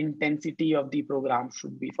the intensity of the program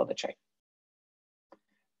should be for the child.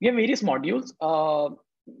 We have various modules.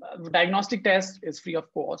 Diagnostic test is free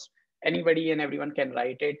of cost. Anybody and everyone can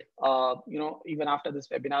write it. Even after this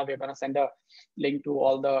webinar, we're going to send a link to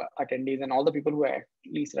all the attendees and all the people who are at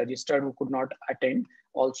least registered who could not attend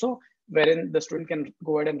also, wherein the student can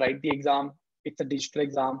go ahead and write the exam, It's a digital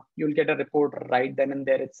exam. You'll get a report right then and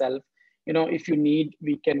there itself. If you need,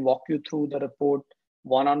 we can walk you through the report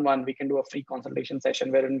one-on-one. We can do a free consultation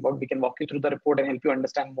session wherein we can walk you through the report and help you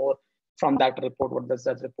understand more from that report. What does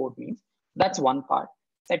that report mean? That's one part.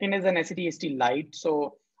 Second is an SAT Lite.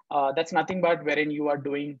 So that's nothing but wherein you are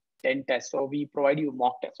doing 10 tests. So we provide you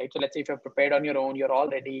mock tests, right? So let's say if you're prepared on your own, you're all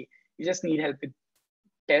ready, you just need help with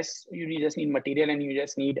tests, you just need material, and you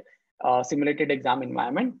just need a simulated exam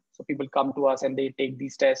environment. So people come to us and they take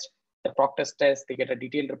these tests, the practice test, they get a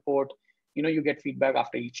detailed report, you get feedback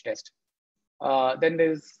after each test. Then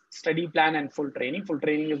there's study plan and full training. Full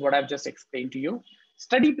training is what I've just explained to you.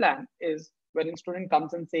 Study plan is when a student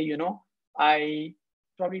comes and say, I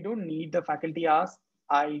probably don't need the faculty hours.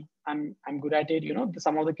 I'm good at it.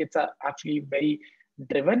 Some of the kids are actually very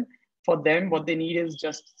driven. For them, what they need is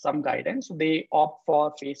just some guidance. So they opt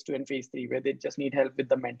for phase 2 and phase 3, where they just need help with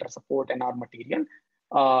the mentor support and our material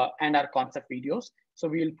and our concept videos. So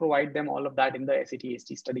we'll provide them all of that in the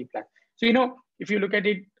SAT study plan. So, if you look at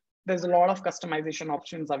it, there's a lot of customization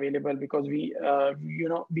options available because we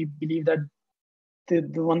believe that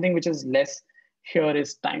the one thing which is less here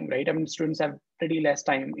is time, right? I mean, students have pretty less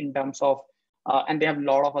time in terms of, and they have a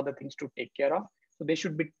lot of other things to take care of. So they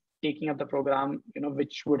should be taking up the program,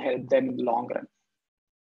 which would help them in the long run.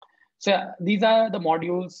 So these are the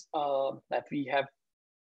modules that we have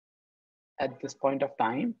at this point of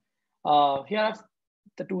time. Here are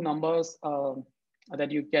the 2 numbers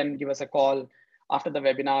that you can give us a call after the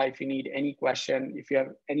webinar if you need any question, if you have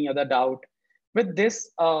any other doubt. With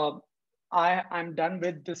this, I'm done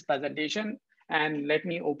with this presentation, and let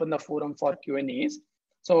me open the forum for Q&As.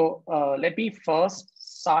 So let me first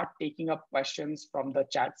start taking up questions from the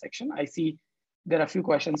chat section. I see there are a few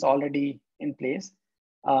questions already in place.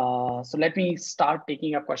 So let me start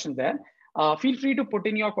taking up questions there. Feel free to put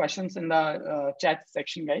in your questions in the chat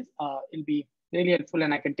section, guys. It'll be really helpful,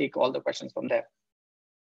 and I can take all the questions from there.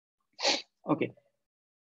 Okay.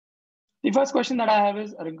 The first question that I have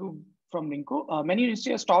is from Rinku. Many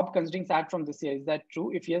universities have stopped considering SAT from this year. Is that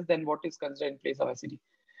true? If yes, then what is considered in place of SAT?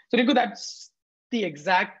 So Rinku, that's the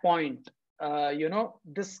exact point.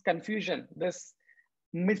 This confusion, this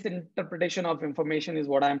misinterpretation of information is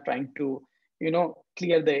what I'm trying to,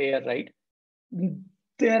 clear the air, right?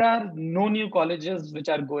 There are no new colleges which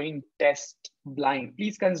are going test blind.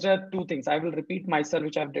 Please consider 2 things. I will repeat myself,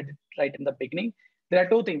 which I've did right in the beginning. There are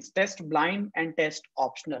 2 things, test blind and test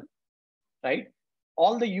optional, right?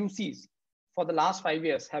 All the UCs for the last 5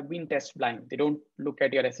 years have been test blind. They don't look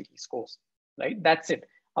at your SAT scores, right? That's it.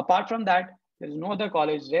 Apart from that, there's no other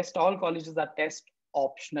college. Rest all colleges are test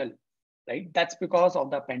optional, right? That's because of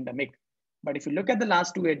the pandemic. But if you look at the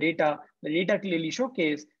last 2 year data, the data clearly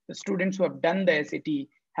showcase the students who have done the SAT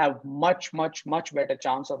have much better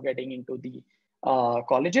chance of getting into the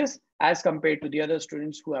colleges as compared to the other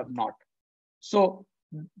students who have not. So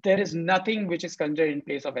there is nothing which is considered in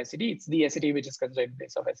place of SAT. It's the SAT which is considered in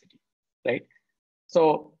place of SAT, right?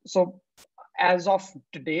 So as of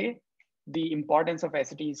today, the importance of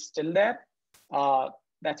SAT is still there.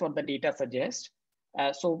 That's what the data suggests.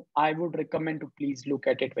 So I would recommend to please look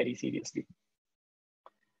at it very seriously.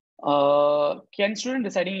 Can students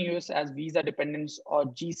residing in US as visa dependents or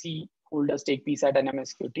GC holders take PSAT and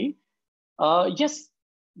MSQT? Yes,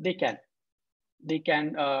 they can. They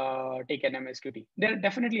can take an MSQT. They're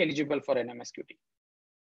definitely eligible for an MSQT.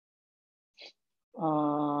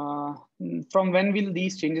 From when will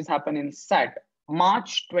these changes happen in SAT?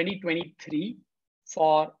 March 2023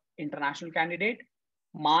 for international candidate,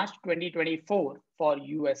 March 2024 for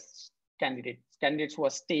US candidates who are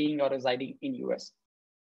staying or residing in US.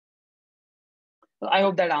 I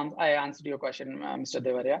hope that I answered your question, Mr.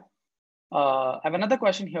 Devaria. I have another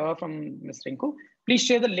question here from Ms. Rinku. Please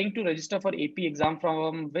share the link to register for AP exam.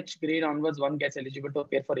 From which grade onwards one gets eligible to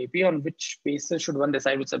appear for AP? On which basis should one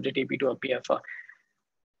decide which subject AP to appear for?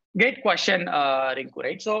 Great question, Rinku,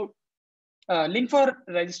 right? So link for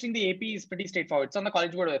registering the AP is pretty straightforward. It's on the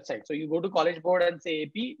College Board website. So you go to College Board and say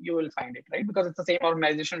AP, you will find it, right? Because it's the same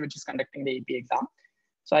organization which is conducting the AP exam.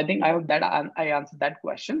 So I think I hope that I answered that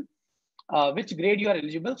question. Which grade you are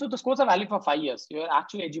eligible? So the scores are valid for 5 years. You are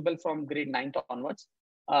actually eligible from grade 9th onwards.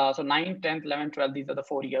 So 9th, 10th, 11th, 12th, these are the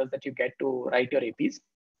 4 years that you get to write your APs.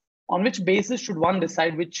 On which basis should one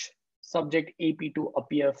decide which subject AP to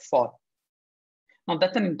appear for? Now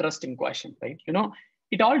that's an interesting question, right?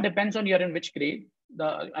 It all depends on you're in which grade.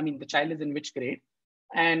 The child is in which grade,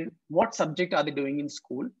 and what subject are they doing in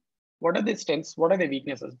school? What are their strengths? What are their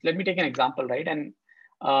weaknesses? Let me take an example, right? And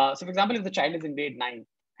so for example, if the child is in grade 9,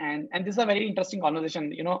 and this is a very interesting conversation.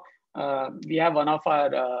 We have one of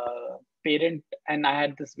our parent, and I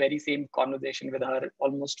had this very same conversation with her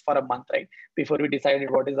almost for a month, right? Before we decided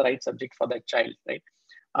what is the right subject for that child, right?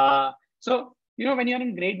 So, when you're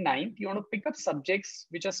in grade 9, you want to pick up subjects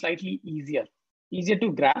which are slightly easier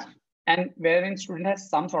to grasp, and wherein student has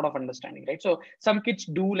some sort of understanding, right? So some kids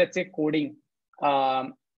do, let's say, coding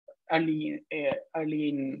um, early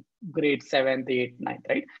in grade 7th, 8th, 9th,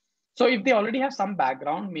 right? So if they already have some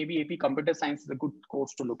background, maybe AP Computer Science is a good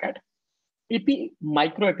course to look at. AP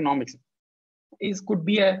Microeconomics could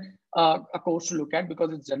be a course to look at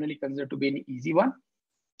because it's generally considered to be an easy one.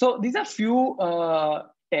 So these are few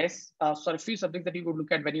few subjects that you could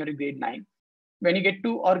look at when you're in grade 9. When you get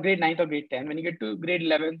to, or grade 9th or grade 10, when you get to grade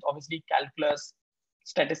 11th, obviously calculus,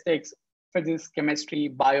 statistics, physics, chemistry,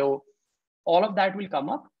 bio, all of that will come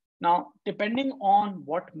up. Now, depending on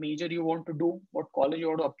what major you want to do, what college you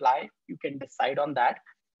want to apply, you can decide on that.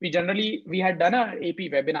 We had done a AP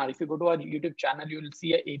webinar. If you go to our YouTube channel, you will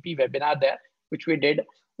see a AP webinar there, which we did,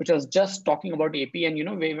 which was just talking about AP.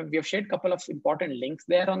 And, we have shared a couple of important links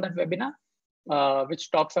there on that webinar, which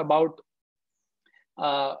talks about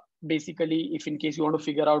basically, if in case you want to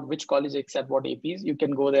figure out which college accept what APs, you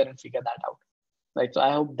can go there and figure that out. Right. So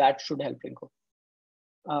I hope that should help, Rinko.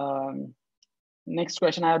 Next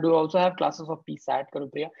question, I do also have classes of PSAT,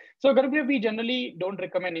 Garupriya. So Garupriya, we generally don't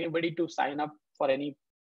recommend anybody to sign up for any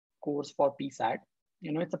course for PSAT.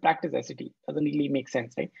 It's a practice SAT. Doesn't really make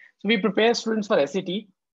sense, right? So we prepare students for SAT.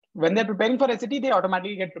 When they're preparing for SAT, they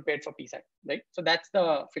automatically get prepared for PSAT, right? So that's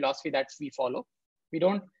the philosophy that we follow. We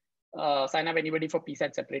don't sign up anybody for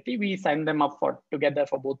PSAT separately. We sign them up together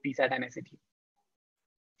for both PSAT and SAT.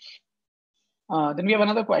 Then we have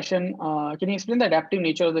another question. Can you explain the adaptive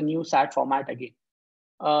nature of the new SAT format again?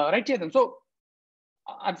 Right, Chetan. So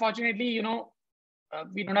unfortunately,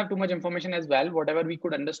 we don't have too much information as well. Whatever we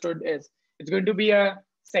could understood is it's going to be a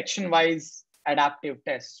section-wise adaptive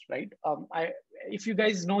test, right? If you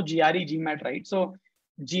guys know GRE, GMAT, right? So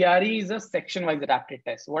GRE is a section-wise adaptive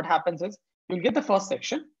test. What happens is you'll get the first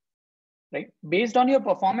section, right? Based on your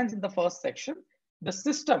performance in the first section, the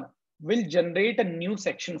system will generate a new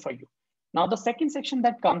section for you. Now, the second section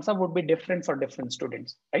that comes up would be different for different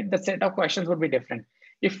students, right? The set of questions would be different.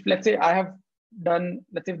 If, let's say, I have done,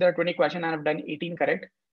 let's say if there are 20 questions and I've done 18 correct,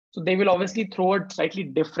 so they will obviously throw a slightly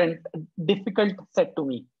difficult set to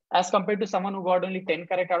me as compared to someone who got only 10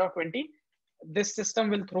 correct out of 20. This system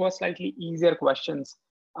will throw a slightly easier questions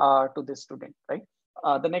to this student, right?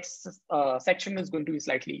 The next section is going to be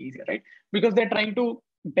slightly easier, right? Because they're trying to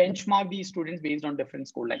benchmark these students based on different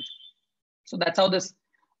score lines. So that's how this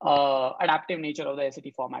adaptive nature of the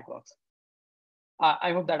SAT format works.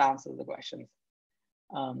 I hope that answers the questions.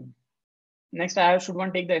 Next, should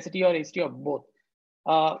one take the SAT or ACT or both?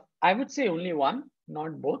 I would say only one,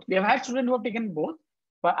 not both. We have had students who have taken both,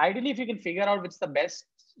 but ideally, if you can figure out which is the best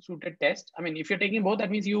suited test, I mean, if you're taking both,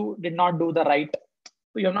 that means you did not do the right,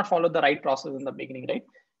 you have not followed the right process in the beginning, right?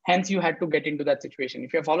 Hence, you had to get into that situation.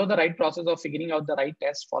 If you follow the right process of figuring out the right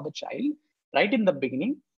test for the child right in the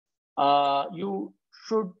beginning, you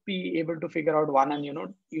should be able to figure out one, and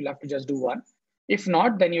you'll have to just do one. If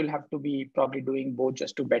not, then you'll have to be probably doing both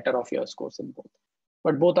just to better off your scores in both.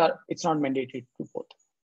 But both it's not mandated to both,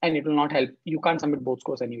 and it will not help. You can't submit both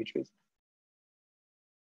scores any which ways.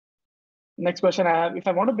 Next question I have: if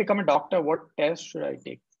I want to become a doctor, what test should I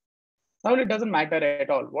take? Well, it doesn't matter at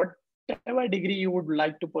all. Whatever degree you would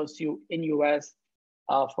like to pursue in US,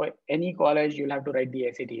 for any college, you'll have to write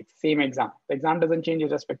the SAT. It's same exam. The exam doesn't change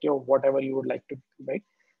irrespective of whatever you would like to do, right?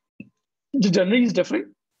 The journey is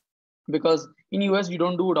different because in US you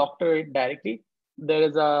don't do doctorate directly. There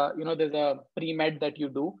is there's a pre-med that you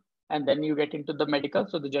do, and then you get into the medical.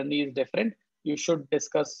 So the journey is different. You should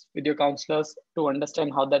discuss with your counselors to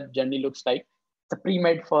understand how that journey looks like. It's a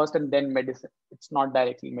pre-med first and then medicine. It's not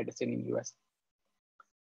directly medicine in US.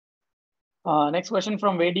 Next question: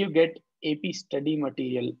 from where do you get AP study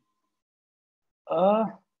material?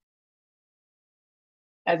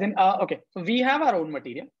 Okay, so we have our own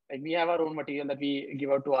material. Like we have our own material that we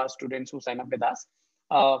give out to our students who sign up with us.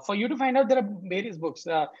 For you to find out, there are various books.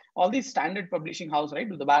 All these standard publishing house, right?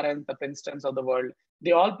 The Barron's, the Princetons of the world,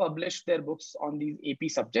 they all publish their books on these AP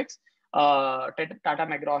subjects. Tata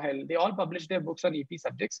McGraw-Hill, they all publish their books on AP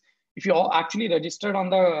subjects. If you all actually registered on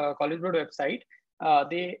the College Board website,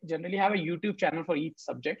 they generally have a YouTube channel for each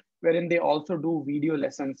subject, wherein they also do video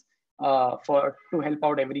lessons to help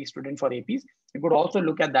out every student for APs. You could also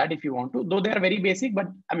look at that if you want to, though they are very basic, but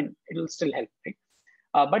I mean, it'll still help, right?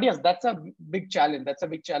 But yes, that's a big challenge. That's a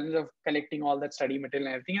big challenge of collecting all that study material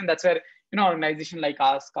and everything. And that's where, organization like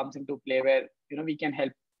us comes into play, where, we can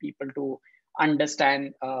help people to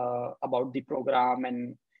understand about the program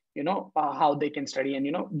and, how they can study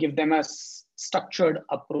and, give them a structured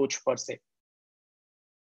approach per se.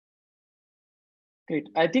 Great.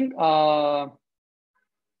 I think, Sharad,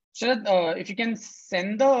 if you can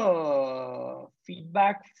send the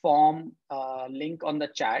feedback form link on the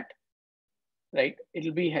chat, right?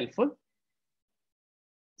 It'll be helpful.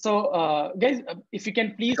 So guys, if you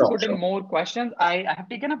can please put in more questions. I have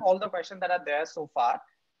taken up all the questions that are there so far.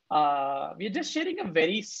 We're just sharing a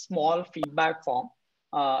very small feedback form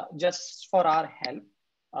just for our help.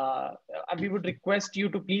 We would request you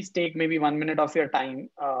to please take maybe 1 minute of your time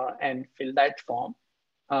and fill that form.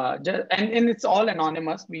 And it's all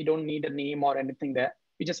anonymous. We don't need a name or anything there.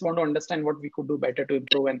 We just want to understand what we could do better to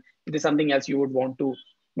improve, and if there's something else you would want to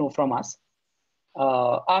know from us.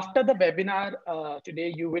 After the webinar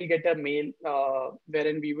today, you will get a mail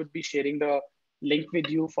wherein we would be sharing the link with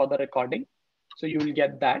you for the recording. So you will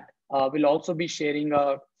get that. We'll also be sharing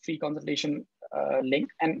a free consultation link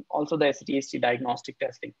and also the SAT/ST diagnostic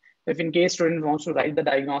testing. So if in case student wants to write the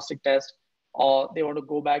diagnostic test or they want to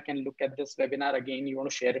go back and look at this webinar again, you want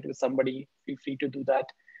to share it with somebody, feel free to do that.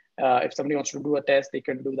 If somebody wants to do a test, they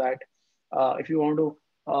can do that. If you want to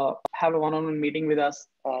have a one-on-one meeting with us,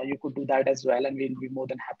 you could do that as well, and we'll be more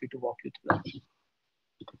than happy to walk you through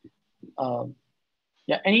that.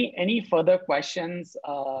 Yeah, any further questions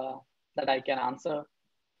that I can answer?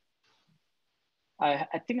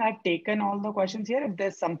 I think I've taken all the questions here. If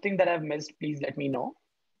there's something that I've missed, please let me know.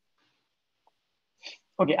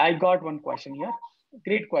 Okay, I got one question here.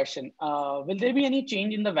 Great question. Will there be any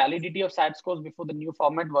change in the validity of SAT scores before the new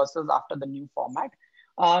format versus after the new format?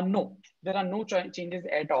 No, there are no changes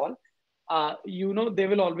at all. There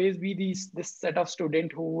will always be this set of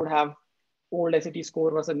students who would have old SAT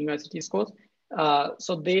score versus new SAT scores.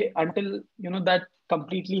 So they, until that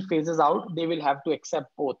completely phases out, they will have to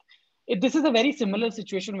accept both. This is a very similar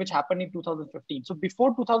situation which happened in 2015. So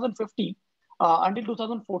before 2015, until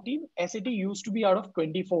 2014, SAT used to be out of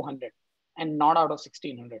 2400 and not out of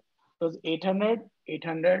 1600. It was 800,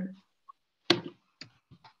 800.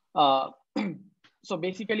 So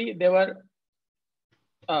basically, there were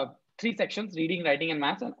 3 sections: reading, writing, and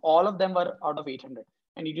maths, and all of them were out of 800,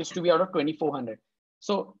 and it used to be out of 2400.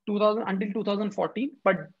 So 2000 until 2014,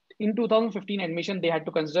 but in 2015 admission, they had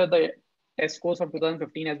to consider the test scores for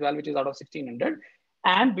 2015 as well, which is out of 1600,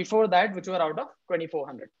 and before that, which were out of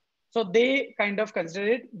 2400. So they kind of considered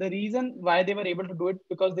it. The reason why they were able to do it,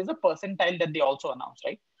 because there's a percentile that they also announced,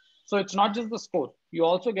 right? So it's not just the score; you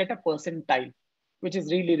also get a percentile, which is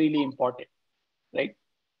really, really important, right?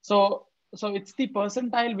 So it's the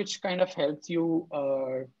percentile which kind of helps you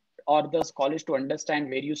or the college to understand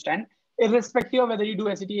where you stand, irrespective of whether you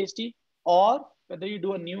do SAT/ST or whether you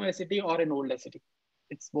do a new SAT or an old SAT.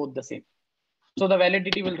 It's both the same. So the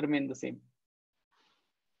validity will remain the same.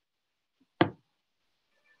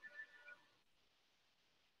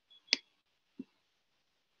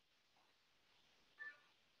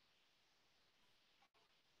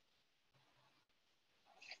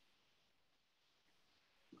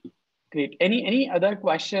 Great. Any other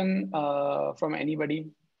question from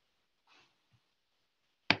anybody?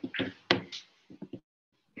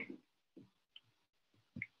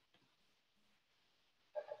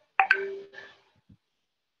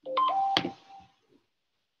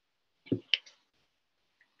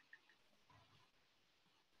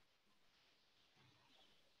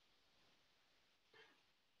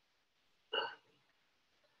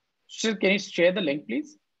 Can you share the link,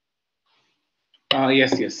 please?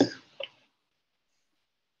 Yes.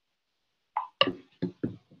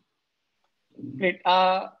 Great.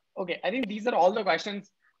 Okay, I think these are all the questions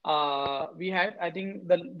we had. I think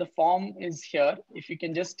the form is here. If you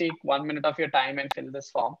can just take 1 minute of your time and fill this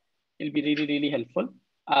form, it'll be really, really helpful.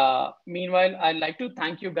 Meanwhile, I'd like to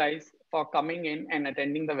thank you guys for coming in and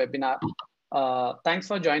attending the webinar. Thanks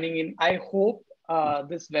for joining in. I hope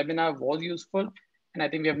this webinar was useful, and I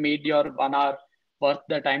think we have made your 1 hour worth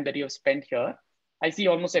the time that you have spent here. I see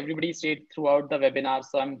almost everybody stayed throughout the webinar,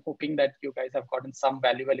 so I'm hoping that you guys have gotten some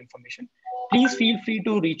valuable information. Please feel free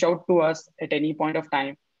to reach out to us at any point of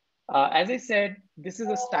time. As I said, this is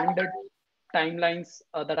a standard timelines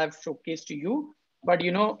that I've showcased to you, but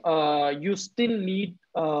you still need,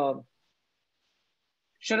 Sharad,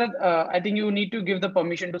 I think you need to give the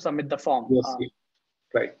permission to submit the form. Yes,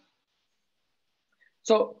 right.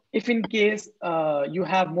 So if in case you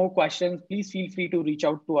have more questions, please feel free to reach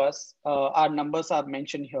out to us. Our numbers are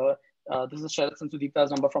mentioned here. This is Sharad and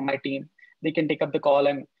Sudeepta's number from my team. They can take up the call,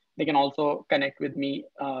 and they can also connect with me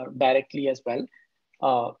directly as well.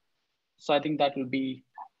 So I think that will be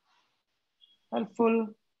helpful.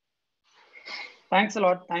 Thanks a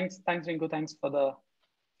lot. Thanks, Rinku. Thanks for the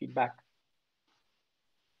feedback.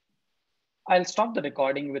 I'll stop the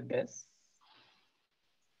recording with this.